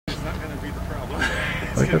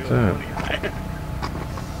Look at that.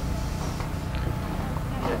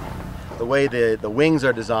 The way the wings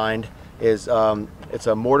are designed is it's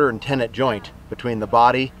a mortar and tenon joint between the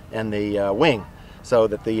body and the wing, so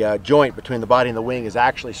that the joint between the body and the wing is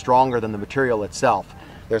actually stronger than the material itself.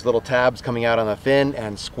 There's little tabs coming out on the fin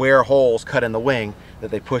and square holes cut in the wing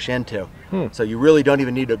that they push into. So you really don't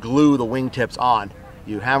even need to glue the wingtips on.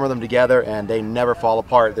 You hammer them together and they never fall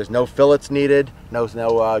apart. There's no fillets needed, no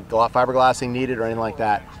fiberglassing needed or anything like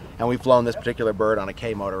that. And we've flown this particular bird on a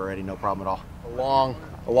K motor already, no problem at all.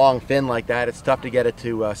 A long fin like that, it's tough to get it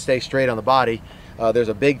to stay straight on the body. There's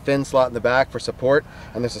a big fin slot in the back for support,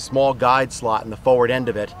 and there's a small guide slot in the forward end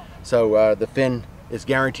of it. So the fin is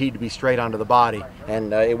guaranteed to be straight onto the body,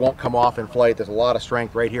 and it won't come off in flight. There's a lot of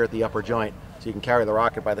strength right here at the upper joint, so you can carry the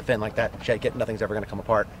rocket by the fin like that and shake it, nothing's ever going to come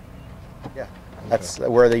apart. Yeah, that's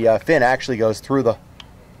where the fin actually goes through the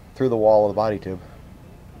wall of the body tube.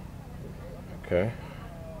 Okay.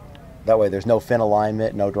 That way there's no fin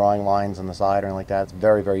alignment, no drawing lines on the side or anything like that. It's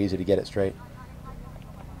very, very easy to get it straight.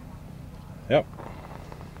 Yep.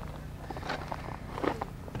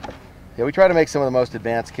 Yeah, we try to make some of the most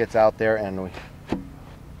advanced kits out there, and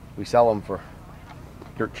we sell them for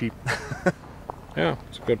dirt cheap. Yeah,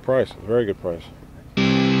 it's a good price. It's a very good price.